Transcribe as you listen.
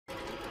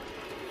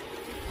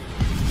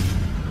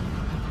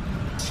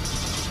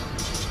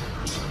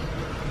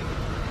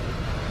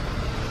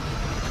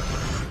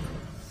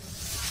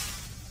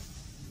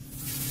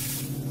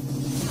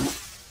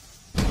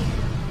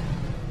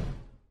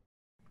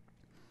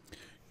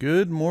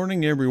Good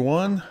morning,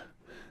 everyone.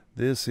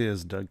 This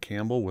is Doug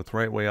Campbell with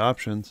Right Way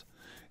Options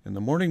in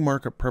the morning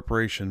market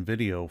preparation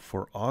video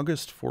for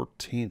August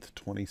 14th,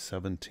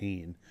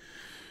 2017.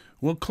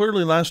 Well,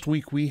 clearly last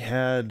week we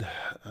had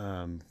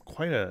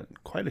quite a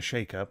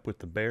shakeup with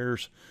the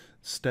bears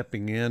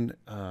stepping in,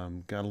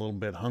 got a little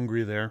bit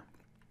hungry there,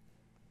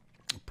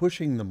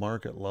 pushing the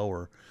market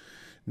lower.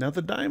 Now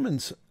the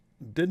diamonds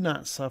did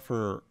not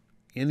suffer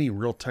any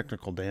real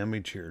technical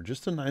damage here,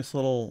 just a nice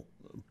little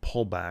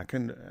pullback.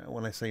 And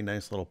when I say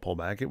nice little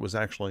pullback, it was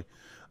actually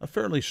a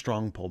fairly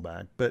strong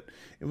pullback, but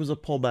it was a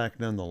pullback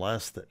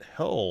nonetheless that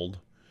held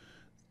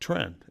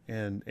trend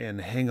and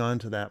hang on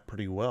to that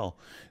pretty well.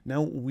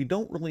 Now we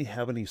don't really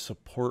have any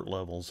support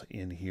levels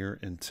in here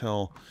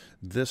until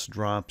this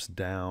drops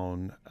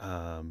down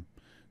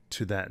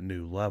to that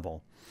new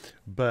level,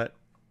 but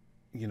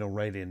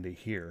right into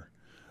here.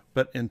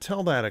 But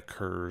until that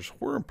occurs,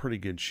 we're in pretty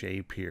good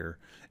shape here,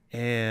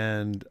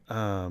 and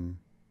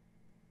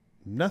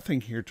nothing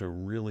here to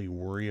really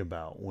worry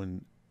about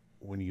when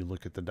you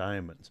look at the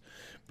diamonds.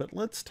 But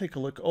let's take a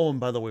look. Oh, and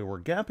by the way, we're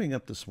gapping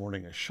up this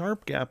morning, a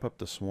sharp gap up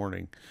this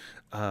morning.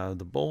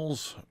 The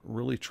bulls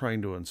really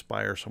trying to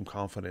inspire some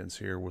confidence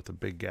here with a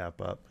big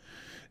gap up.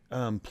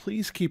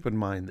 Please keep in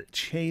mind that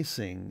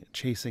chasing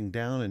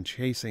down and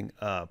chasing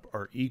up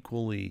are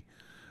equally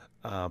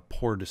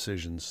poor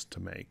decisions to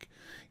make.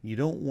 You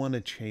don't want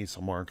to chase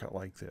a market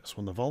like this.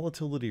 When the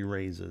volatility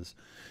raises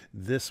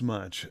this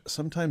much,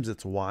 sometimes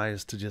it's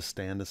wise to just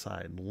stand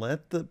aside.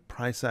 Let the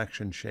price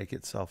action shake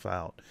itself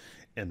out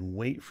and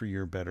wait for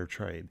your better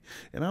trade.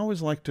 And I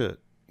always like to,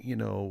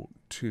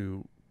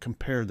 to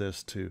compare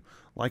this to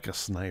like a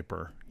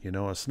sniper.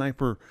 A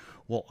sniper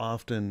will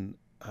often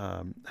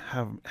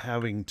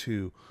having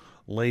to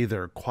lay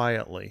there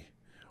quietly,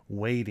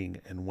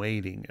 waiting and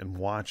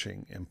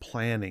watching and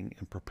planning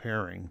and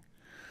preparing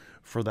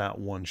for that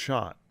one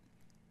shot.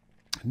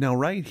 Now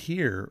right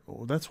here,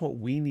 that's what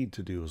we need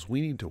to do, is we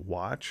need to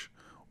watch,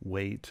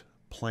 wait,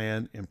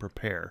 plan, and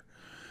prepare.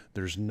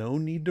 There's no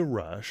need to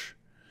rush.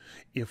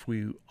 If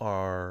we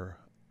are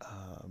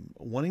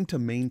wanting to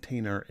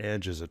maintain our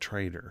edge as a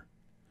trader,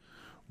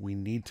 we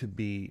need to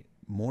be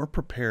more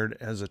prepared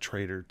as a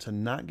trader to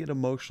not get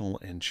emotional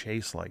and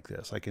chase like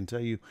this. I can tell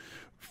you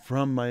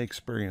from my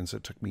experience,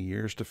 it took me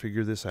years to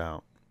figure this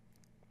out.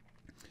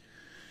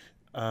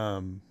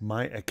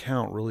 My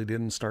account really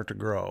didn't start to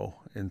grow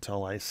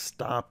until I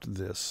stopped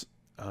this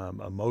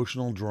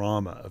emotional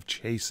drama of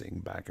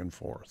chasing back and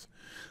forth.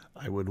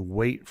 I would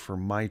wait for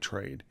my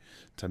trade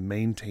to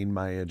maintain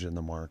my edge in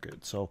the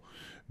market. So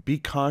be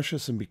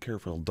cautious and be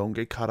careful. Don't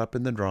get caught up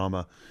in the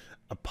drama.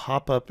 A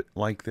pop-up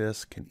like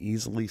this can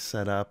easily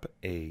set up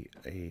a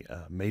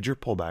major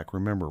pullback.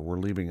 Remember, we're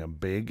leaving a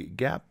big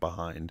gap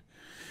behind.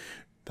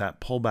 That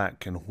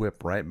pullback can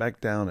whip right back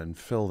down and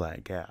fill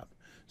that gap.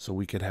 So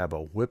we could have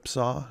a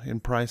whipsaw in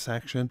price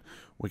action.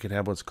 We could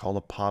have what's called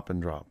a pop and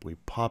drop. We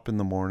pop in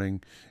the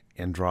morning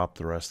and drop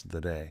the rest of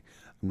the day.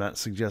 I'm not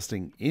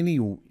suggesting any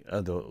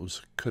of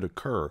those could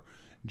occur,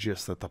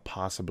 just that the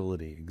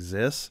possibility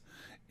exists,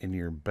 and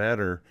you're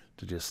better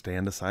to just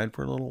stand aside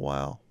for a little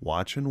while,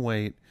 watch and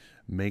wait,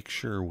 make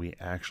sure we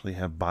actually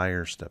have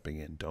buyers stepping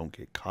in. Don't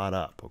get caught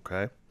up,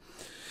 okay?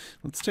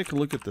 Let's take a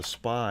look at the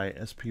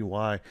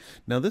SPY.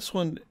 Now this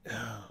one,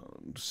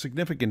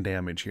 significant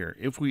damage here.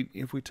 If we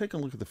take a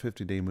look at the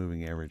 50-day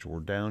moving average, we're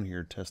down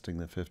here testing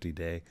the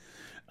 50-day.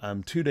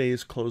 2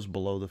 days closed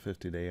below the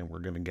 50-day, and we're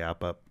going to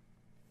gap up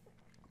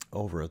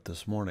over it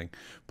this morning.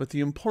 But the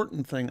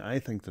important thing I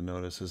think to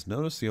notice is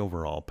the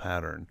overall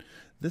pattern.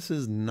 This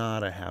is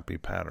not a happy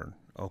pattern,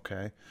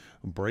 okay?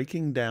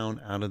 Breaking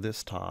down out of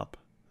this top,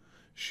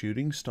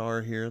 shooting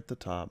star here at the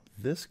top.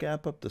 This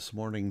gap up this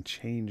morning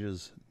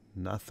changes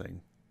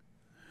nothing.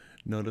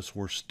 Notice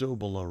we're still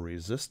below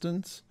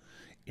resistance.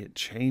 It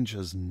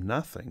changes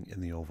nothing in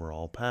the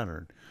overall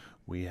pattern.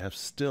 We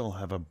still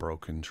have a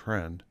broken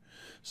trend.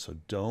 So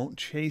don't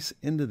chase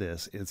into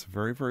this. It's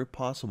very, very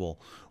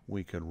possible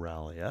we could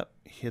rally up,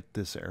 hit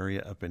this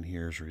area up in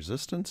here as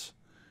resistance,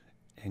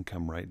 and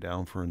come right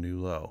down for a new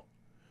low.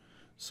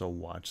 So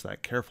watch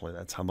that carefully.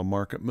 That's how the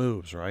market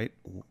moves, right?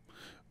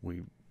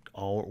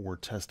 We're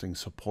testing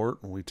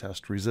support and we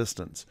test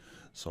resistance.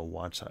 So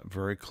watch that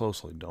very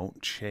closely.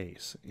 Don't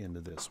chase into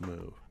this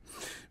move.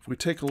 If we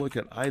take a look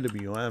at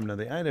IWM, now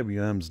the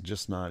IWM is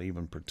just not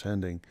even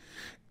pretending.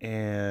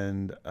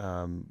 And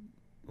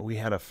we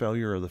had a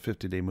failure of the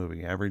 50-day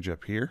moving average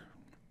up here.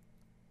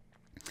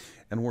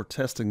 And we're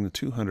testing the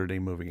 200-day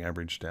moving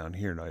average down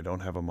here. Now I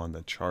don't have them on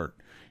the chart.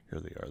 Here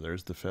they are.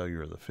 There's the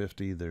failure of the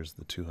 50. There's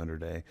the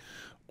 200-day.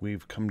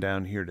 We've come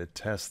down here to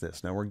test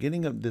this. Now we're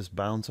getting up this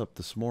bounce up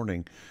this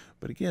morning,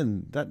 but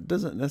again, that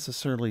doesn't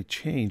necessarily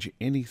change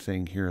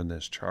anything here in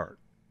this chart.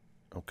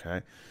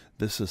 Okay,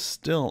 this is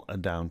still a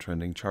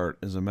downtrending chart.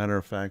 As a matter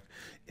of fact,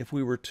 if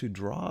we were to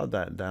draw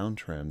that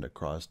downtrend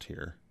across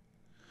here,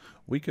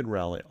 we could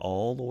rally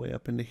all the way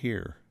up into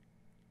here,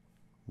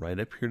 right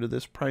up here to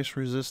this price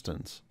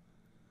resistance,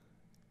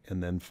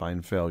 and then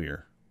find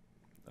failure.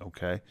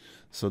 Okay,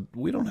 so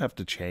we don't have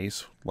to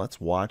chase.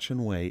 Let's watch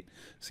and wait.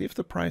 See if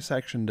the price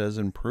action does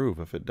improve.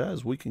 If it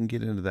does, we can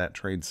get into that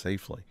trade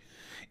safely.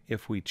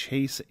 If we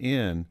chase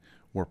in,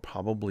 we're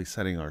probably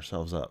setting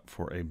ourselves up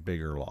for a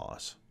bigger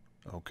loss.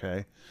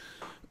 Okay,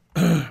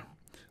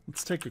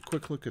 let's take a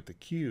quick look at the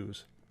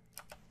Qs.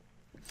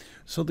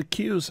 So the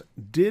Qs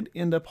did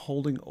end up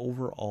holding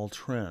overall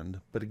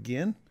trend, but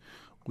again,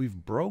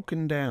 we've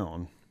broken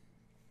down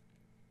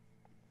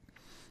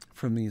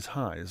from these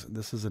highs.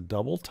 This is a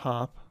double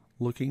top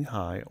looking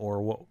high,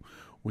 or what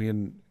we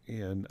in hit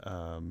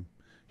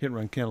and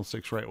run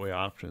candlesticks right way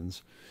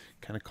options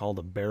kind of call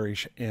the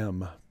bearish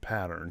M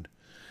pattern.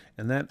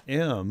 And that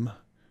M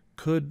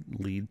could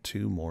lead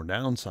to more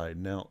downside.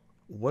 Now,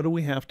 what do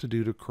we have to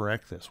do to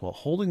correct this? Well,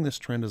 holding this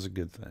trend is a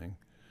good thing,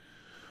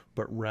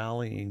 but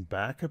rallying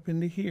back up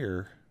into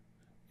here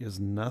is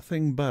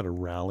nothing but a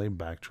rally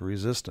back to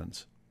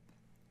resistance.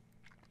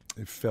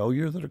 A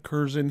failure that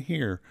occurs in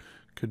here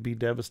could be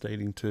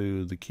devastating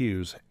to the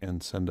Qs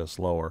and send us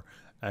lower,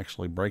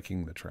 actually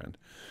breaking the trend.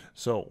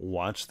 So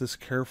watch this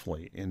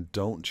carefully and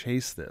don't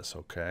chase this,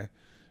 okay?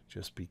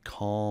 Just be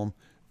calm,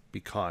 be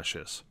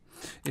cautious.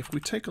 If we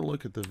take a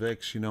look at the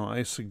VIX,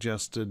 I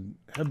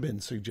have been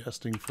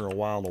suggesting for a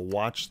while to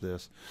watch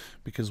this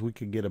because we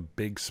could get a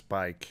big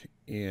spike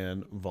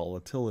in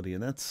volatility,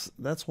 and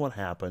that's what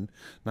happened.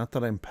 Not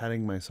that I'm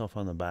patting myself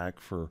on the back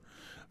for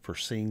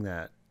seeing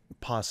that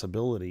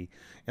possibility,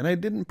 and I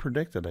didn't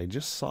predict it. I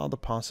just saw the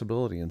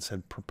possibility and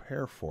said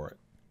prepare for it.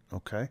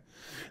 Okay.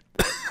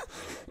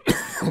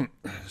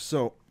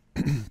 So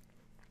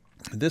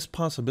this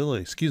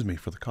possibility, excuse me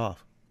for the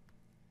cough,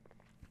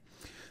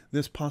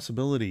 this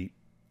possibility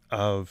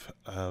of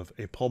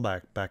a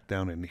pullback back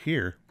down in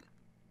here,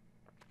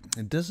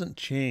 it doesn't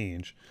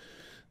change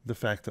the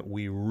fact that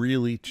we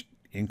really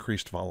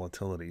increased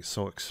volatility.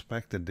 So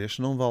expect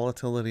additional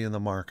volatility in the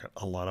market,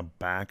 a lot of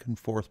back and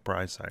forth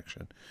price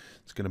action.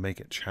 It's going to make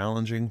it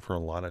challenging for a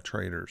lot of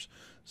traders.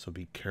 So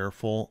be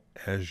careful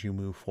as you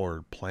move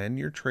forward. Plan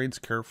your trades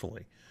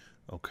carefully.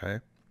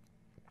 Okay.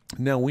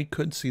 Now we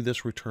could see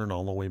this return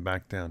all the way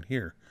back down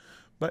here,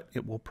 but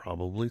it will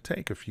probably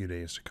take a few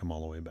days to come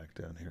all the way back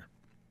down here.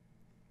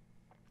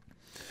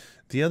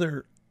 The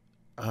other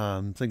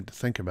thing to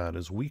think about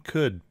is we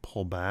could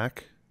pull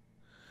back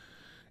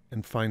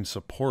and find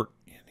support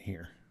in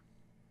here.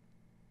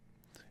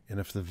 And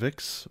if the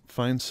VIX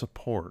finds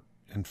support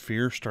and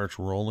fear starts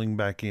rolling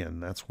back in,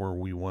 that's where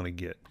we want to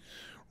get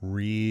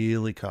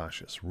really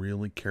cautious,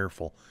 really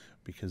careful,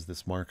 because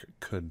this market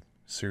could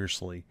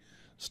seriously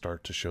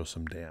start to show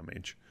some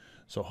damage.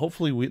 So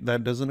hopefully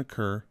that doesn't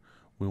occur.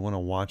 We want to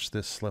watch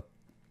this slip,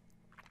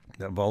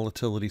 that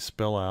volatility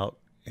spill out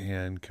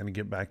and kind of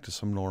get back to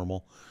some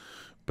normal.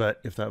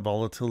 But if that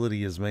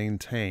volatility is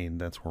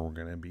maintained, that's where we're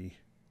going to be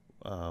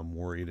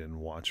worried and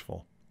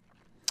watchful.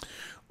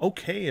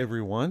 Okay,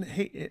 everyone.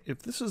 Hey,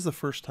 if this is the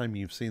first time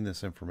you've seen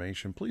this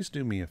information, please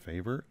do me a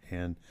favor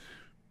and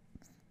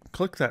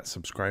click that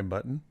subscribe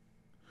button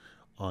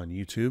on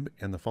YouTube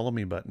and the follow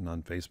me button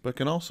on Facebook.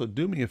 And also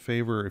do me a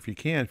favor, if you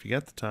can, if you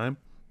got the time,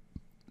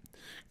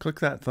 click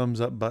that thumbs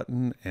up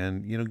button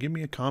and, give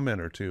me a comment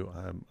or two.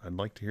 I'd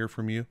like to hear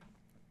from you.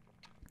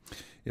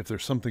 If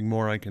there's something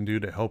more I can do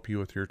to help you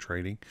with your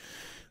trading,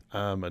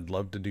 I'd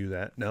love to do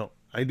that. Now,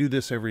 I do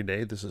this every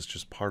day. This is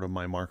just part of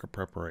my market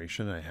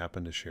preparation. I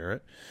happen to share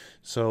it.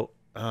 So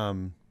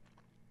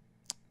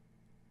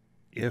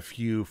if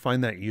you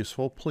find that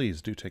useful,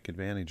 please do take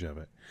advantage of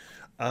it.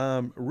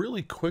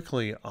 Really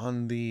quickly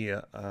on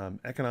the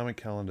economic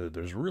calendar,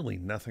 there's really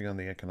nothing on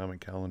the economic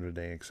calendar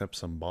today except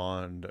some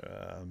bond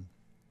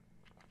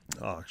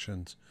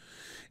auctions.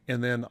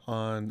 And then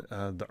on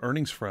the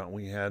earnings front,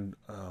 we had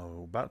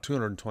about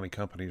 220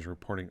 companies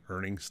reporting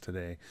earnings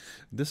today.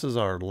 This is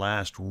our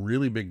last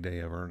really big day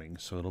of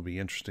earnings, so it'll be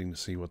interesting to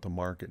see what the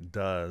market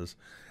does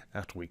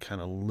after we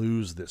kind of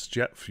lose this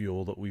jet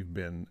fuel that we've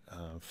been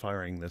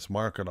firing this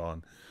market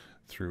on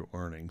through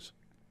earnings.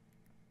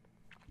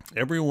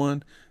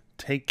 Everyone,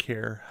 take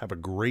care. Have a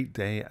great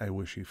day. I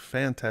wish you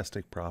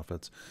fantastic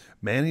profits.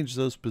 Manage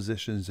those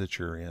positions that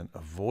you're in.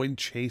 Avoid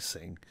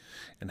chasing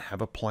and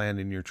have a plan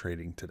in your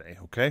trading today.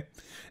 Okay?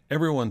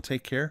 Everyone,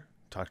 take care.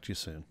 Talk to you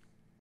soon.